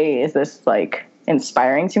 Why is this like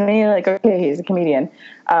inspiring to me? Like, okay, he's a comedian.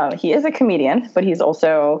 He is a comedian, but he's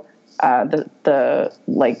also the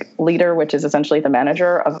like leader, which is essentially the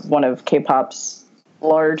manager of one of K-pop's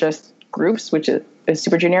largest groups, which is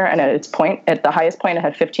Super Junior. And at the highest point, it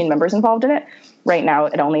had 15 members involved in it. Right now,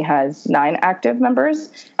 it only has 9 active members.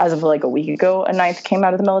 As of like a week ago, a 9th came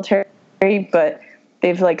out of the military, but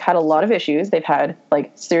they've like had a lot of issues. They've had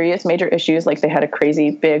like serious major issues. Like they had a crazy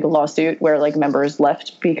big lawsuit where like members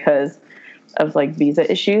left because of like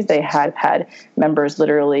visa issues. They had members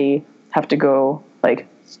literally have to go like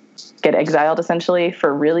get exiled essentially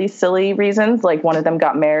for really silly reasons. Like one of them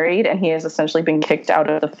got married and he has essentially been kicked out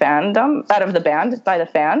of the band by the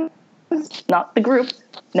fans, not the group,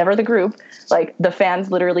 never the group. Like the fans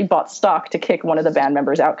literally bought stock to kick one of the band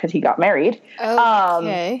members out because he got married.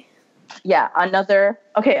 Okay. Yeah, another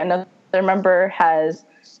member has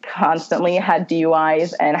constantly had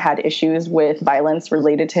DUIs and had issues with violence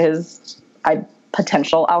related to his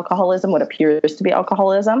potential alcoholism, what appears to be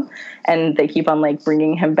alcoholism. And they keep on like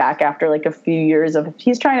bringing him back after like a few years of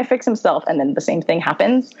he's trying to fix himself. And then the same thing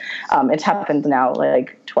happens. It's happened now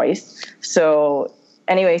like twice. So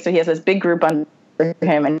anyway, so he has this big group under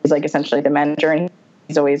him and he's like essentially the manager and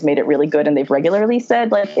he's always made it really good, and they've regularly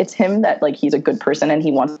said like it's him, that like he's a good person and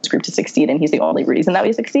he wants this group to succeed and he's the only reason that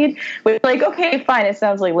we succeed. Which like, okay, fine, it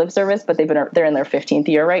sounds like lip service, but they're in their 15th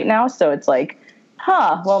year right now, so it's like,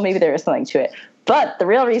 well, maybe there is something to it. But the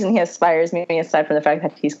real reason he aspires me, aside from the fact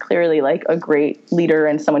that he's clearly like a great leader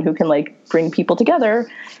and someone who can like bring people together,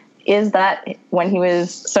 is that when he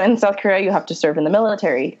was so in South Korea, you have to serve in the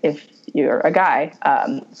military if you're a guy.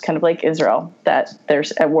 It's kind of like Israel, that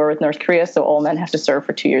there's at war with North Korea, so all men have to serve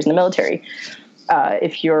for 2 years in the military.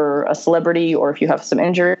 If you're a celebrity or if you have some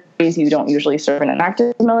injuries, you don't usually serve in an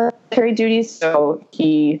active military duty. So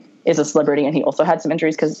he is a celebrity and he also had some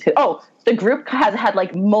injuries because the group has had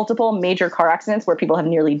like multiple major car accidents where people have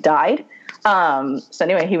nearly died. So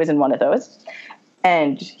anyway, he was in one of those.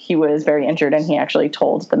 And he was very injured, and he actually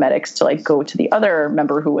told the medics to like go to the other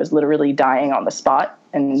member who was literally dying on the spot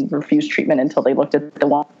and refused treatment until they looked at the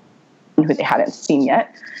one who they hadn't seen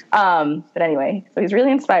yet. But anyway, so he's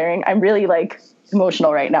really inspiring. I'm really like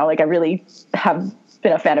emotional right now. Like I really have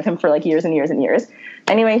been a fan of him for like years and years and years.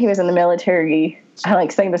 Anyway, he was in the military. I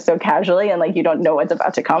like saying this so casually and like you don't know what's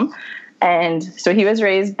about to come. And so he was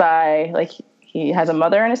raised by like, he has a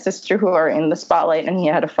mother and a sister who are in the spotlight, and he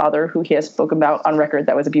had a father who he has spoken about on record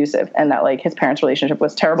that was abusive, and that like his parents' relationship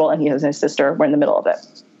was terrible, and he and his sister were in the middle of it.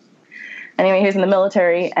 Anyway, he was in the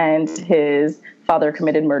military, and his father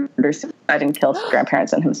committed murder-suicide and killed his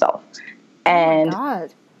grandparents and himself. And,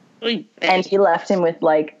 and he left him with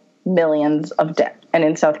like millions of debt. And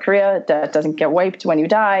in South Korea, debt doesn't get wiped when you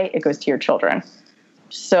die, it goes to your children.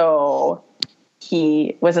 So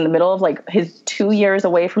he was in the middle of like his 2 years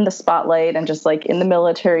away from the spotlight and just like in the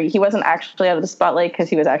military. He wasn't actually out of the spotlight because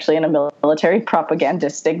he was actually in a military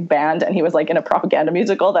propagandistic band, and he was like in a propaganda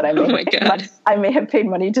musical that I may have paid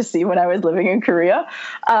money to see when I was living in Korea.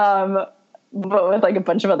 But with like a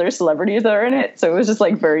bunch of other celebrities that are in it. So it was just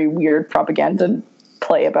like very weird propaganda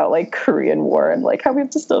play about like Korean War and like how we have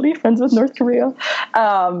to still be friends with North Korea.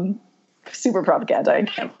 Super propaganda. I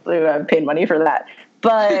can't believe I paid money for that.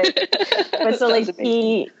 But so like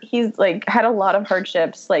he's like had a lot of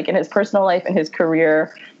hardships like in his personal life and his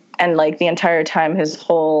career, and like the entire time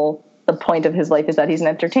the point of his life is that he's an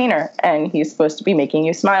entertainer and he's supposed to be making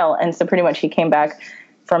you smile. And so pretty much he came back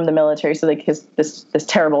from the military. So like this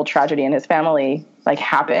terrible tragedy in his family like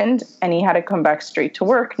happened, and he had to come back straight to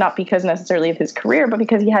work, not because necessarily of his career, but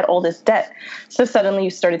because he had all this debt. So suddenly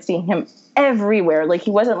you started seeing him everywhere. Like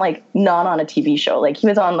he wasn't like not on a TV show. Like he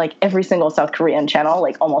was on like every single South Korean channel,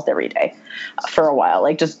 like almost every day for a while,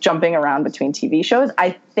 like just jumping around between TV shows.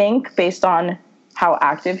 I think based on how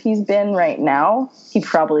active he's been right now, he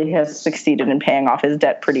probably has succeeded in paying off his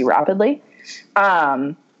debt pretty rapidly.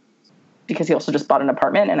 Because he also just bought an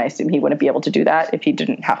apartment, and I assume he wouldn't be able to do that if he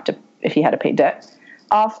had to pay debt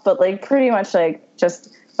off. But like pretty much like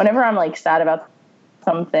just whenever I'm like sad about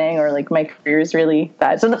something or like my career is really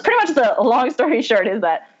bad. So pretty much the long story short is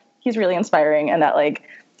that he's really inspiring, and that like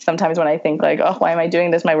sometimes when I think like, oh, why am I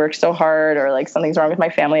doing this? My work's so hard, or like something's wrong with my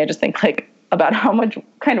family. I just think like about how much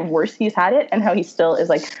kind of worse he's had it, and how he still is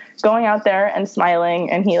like going out there and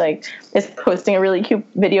smiling, and he like is posting a really cute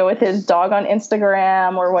video with his dog on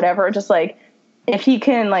Instagram or whatever. Just like if he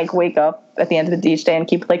can like wake up at the end of each day and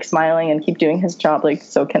keep like smiling and keep doing his job, like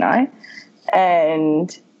so can I.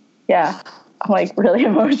 And yeah, I'm like really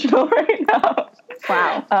emotional right now.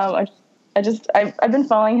 Wow. I've been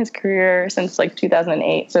following his career since like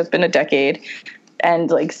 2008, so it's been a decade.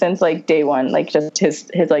 And like since like day one, like just his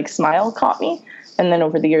like smile caught me. And then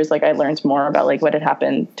over the years, like I learned more about like what had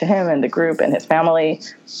happened to him and the group and his family.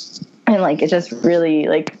 And like it just really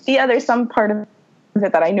like, yeah, there's some part of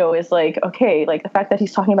it that I know is like, okay, like the fact that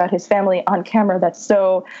he's talking about his family on camera, that's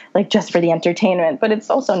so like just for the entertainment, but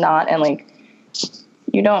it's also not. And like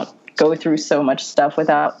you don't go through so much stuff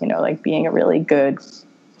without, you know, like being a really good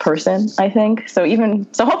person, I think. So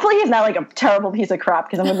hopefully he's not like a terrible piece of crap,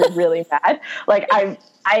 because I'm gonna be really mad. Like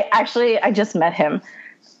I just met him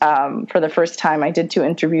for the first time. I did 2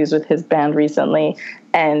 interviews with his band recently,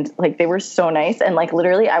 and like they were so nice, and like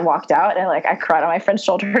literally I walked out and like I cried on my friend's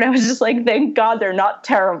shoulder, and I was just like, thank God they're not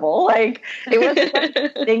terrible. Like it wasn't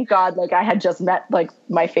like, thank God like I had just met like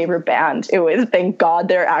my favorite band. It was thank God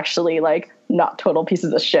they're actually like not total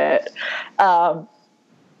pieces of shit.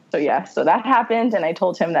 So yeah, so that happened, and I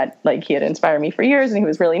told him that like he had inspired me for years, and he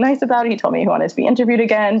was really nice about it. He told me he wanted to be interviewed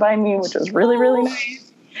again by me, which was really, really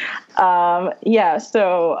nice. Yeah,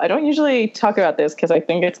 so I don't usually talk about this because I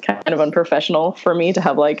think it's kind of unprofessional for me to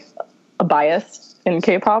have like a bias in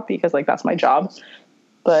K-pop, because like that's my job.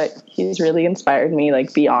 But he's really inspired me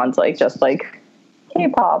like beyond like just like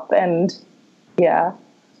K-pop, and yeah.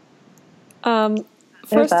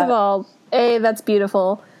 First of all, A, that's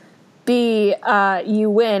beautiful. B, you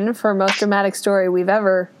win for most dramatic story we've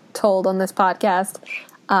ever told on this podcast.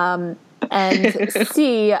 And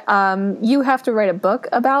C, you have to write a book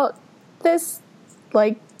about this,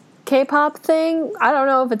 like, K-pop thing. I don't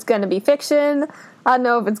know if it's going to be fiction. I don't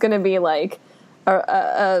know if it's going to be, like,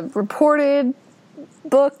 a reported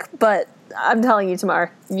book, but I'm telling you,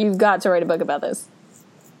 Tamar, you've got to write a book about this.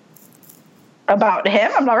 About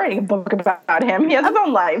him? I'm not writing a book about him. He has his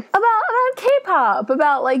own life. About K-pop,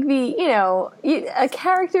 about like the, you know, a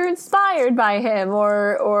character inspired by him,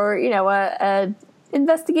 or you know, a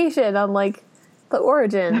investigation on like the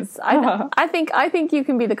origins. I think you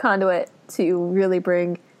can be the conduit to really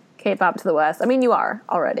bring K-pop to the West. I mean, you are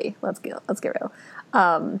already. Let's get real.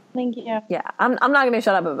 Thank you. Yeah, I'm not going to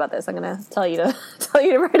shut up about this. I'm going to tell you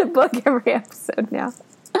to write a book every episode now.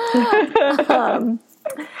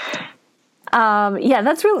 Yeah,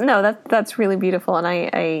 that's really that's really beautiful, and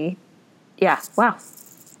I yeah, wow.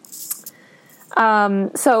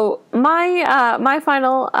 So my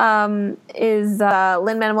final is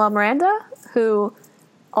Lin-Manuel Miranda, who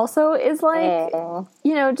also is like,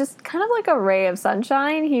 you know, just kind of like a ray of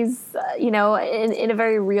sunshine. He's you know, in a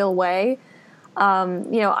very real way. You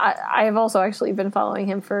know, I have also actually been following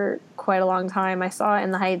him for quite a long time. I saw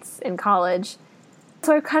In the Heights in college.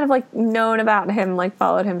 So I've kind of like known about him, like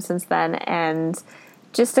followed him since then, and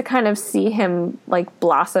just to kind of see him like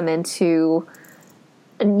blossom into,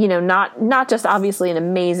 you know, not just obviously an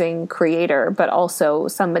amazing creator, but also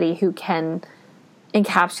somebody who can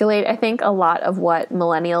encapsulate, I think, a lot of what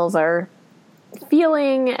millennials are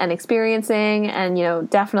feeling and experiencing, and, you know,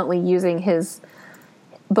 definitely using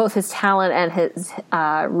both his talent and his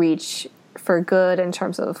reach for good in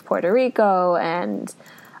terms of Puerto Rico and,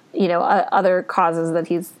 you know, other causes that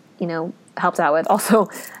he's, you know, helped out with. Also,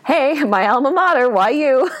 hey, my alma mater,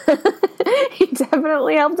 YU. He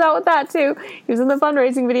definitely helped out with that too. He was in the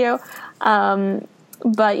fundraising video.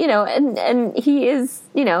 But, you know, and he is,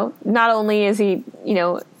 you know, not only is he, you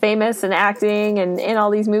know, famous and acting and in all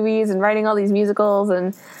these movies and writing all these musicals,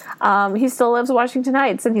 and he still lives Washington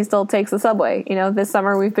Heights, and he still takes the subway. You know, this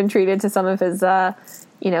summer we've been treated to some of his,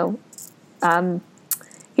 you know,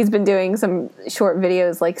 he's been doing some short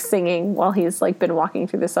videos like singing while he's like been walking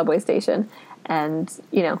through the subway station. and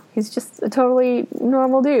he's just a totally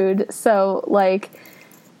normal dude. So like,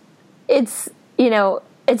 it's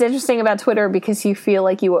it's interesting about Twitter because you feel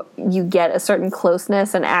like you get a certain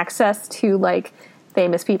closeness and access to like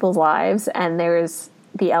famous people's lives, and there's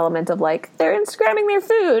the element of like they're Instagramming their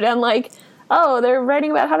food and like, oh, they're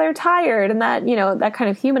writing about how they're tired, and that that kind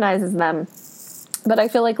of humanizes them. But I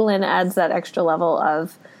feel like Lynn adds that extra level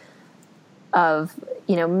of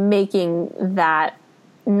making that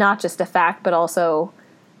not just a fact, but also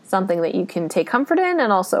something that you can take comfort in,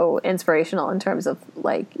 and also inspirational in terms of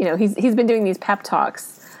like, he's been doing these pep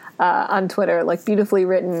talks on Twitter, like beautifully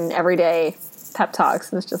written everyday pep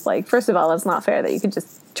talks. And it's just like, first of all, it's not fair that you could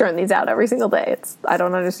just churn these out every single day. I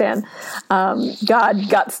don't understand. God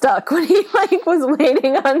got stuck when he like was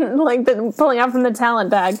waiting on like pulling out from the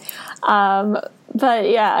talent bag. But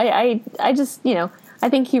yeah, I just, I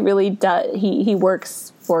think he really does. He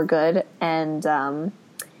works for good, and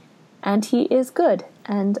he is good.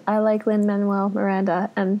 And I like Lin-Manuel Miranda.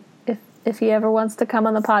 And if he ever wants to come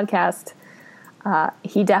on the podcast,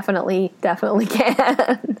 he definitely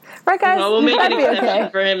can. Right, guys? Well, we'll make an exception okay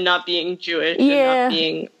for him not being Jewish and not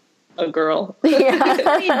being a girl.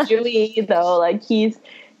 Yeah. He's Jewy though. Like he's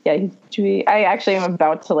Jewy. I actually am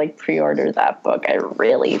about to like pre-order that book. I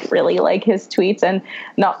really, really like his tweets. And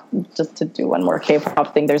not just to do one more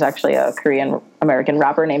K-pop thing, there's actually a Korean American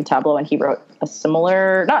rapper named Tablo, and he wrote a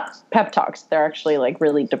similar, not pep talks, they're actually like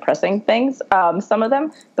really depressing things, some of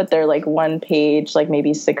them, but they're like one page, like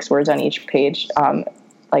maybe 6 words on each page,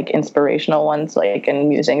 like inspirational ones, like, and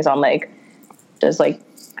musings on like just like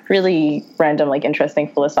really random, like interesting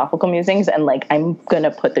philosophical musings. And like I'm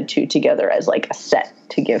gonna put the two together as like a set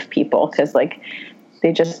to give people, because like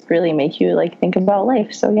they just really make you like think about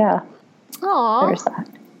life. So yeah. Aww. There's that.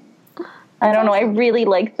 I don't know, I really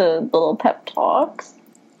like the little pep talks.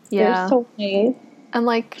 Yeah. They're so nice. And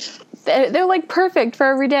like they're like perfect for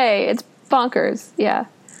every day. It's bonkers. Yeah.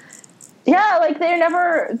 Yeah, like they're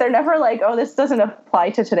never like, oh, this doesn't apply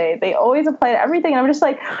to today. They always apply to everything. And I'm just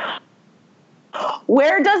like,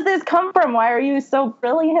 where does this come from? Why are you so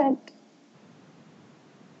brilliant?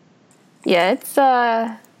 Yeah, it's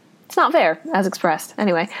not fair, as expressed.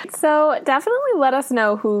 Anyway, so definitely let us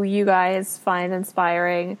know who you guys find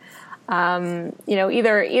inspiring.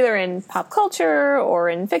 Either in pop culture or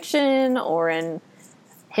in fiction or in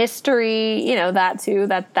history. That too.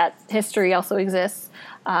 That history also exists.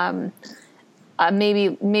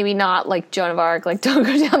 Maybe not like Joan of Arc. Like, don't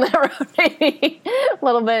go down that road. Maybe a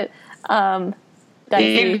little bit.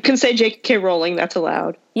 You can say J.K. Rowling. That's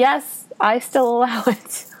allowed. Yes, I still allow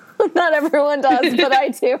it. Not everyone does, but I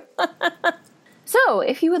do. So,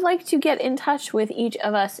 if you would like to get in touch with each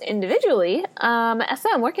of us individually,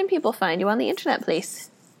 SM, where can people find you on the internet,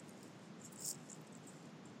 please?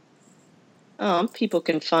 People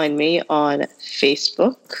can find me on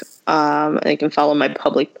Facebook. They can follow my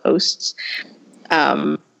public posts.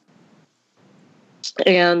 And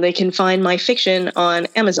they can find my fiction on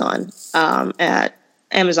Amazon at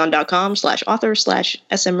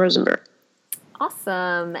amazon.com/author/SM Rosenberg.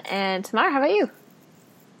 Awesome. And Tamar, how about you?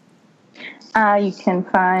 You can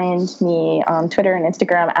find me on Twitter and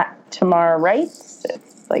Instagram at Tamar Writes.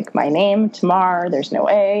 It's like my name, Tamar, there's no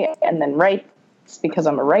A, and then Writes because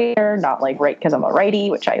I'm a writer, not like write because I'm a righty,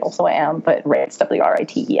 which I also am, but Writes,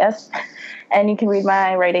 WRITES. And you can read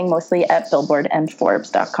my writing mostly at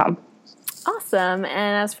billboardandforbes.com. Awesome.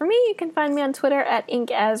 And as for me, you can find me on Twitter at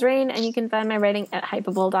InkAsRain, and you can find my writing at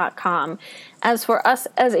Hypable.com. As for us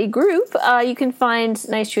as a group, you can find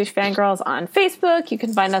Nice Jewish Fangirls on Facebook. You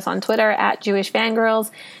can find us on Twitter at Jewish Fangirls.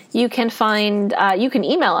 You can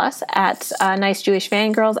email us at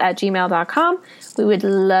nicejewishfangirls@gmail.com. We would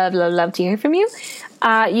love to hear from you.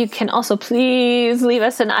 You can also please leave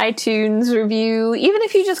us an iTunes review. Even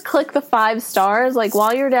if you just click the 5 stars, like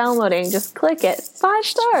while you're downloading, just click it. 5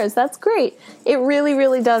 stars, that's great. It really,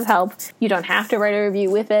 really does help. You don't have to write a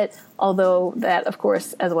review with it, although that, of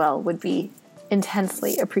course, as well would be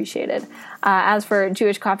intensely appreciated. As for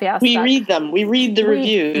Jewish Coffee House, we read them. We read the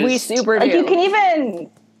reviews. We super do. Like you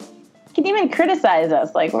can even criticize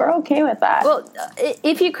us. Like, we're okay with that. Well,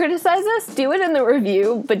 if you criticize us, do it in the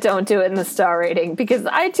review, but don't do it in the star rating, because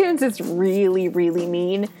iTunes is really, really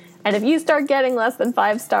mean. And if you start getting less than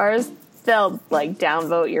 5 stars, they'll like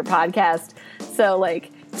downvote your podcast. So like,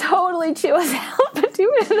 totally chew us out, but do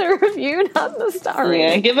it in the review, not in the star rating.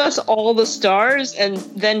 Yeah, give us all the stars and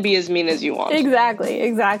then be as mean as you want.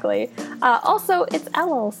 Exactly. Also, it's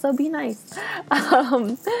Elul, so be nice.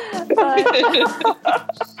 But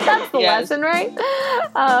That's the lesson, right?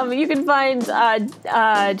 You can find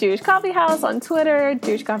Jewish Coffee House on Twitter,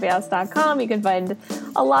 jewishcoffeehouse.com. You can find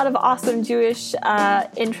a lot of awesome Jewish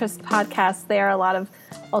interest podcasts there. A lot of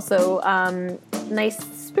also nice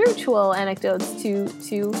spiritual anecdotes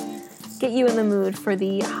to get you in the mood for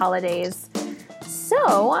the holidays.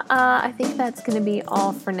 So, I think that's going to be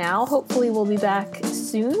all for now. Hopefully we'll be back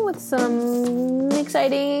soon with some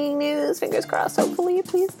exciting news. Fingers crossed, hopefully,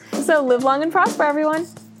 please. So, live long and prosper, everyone.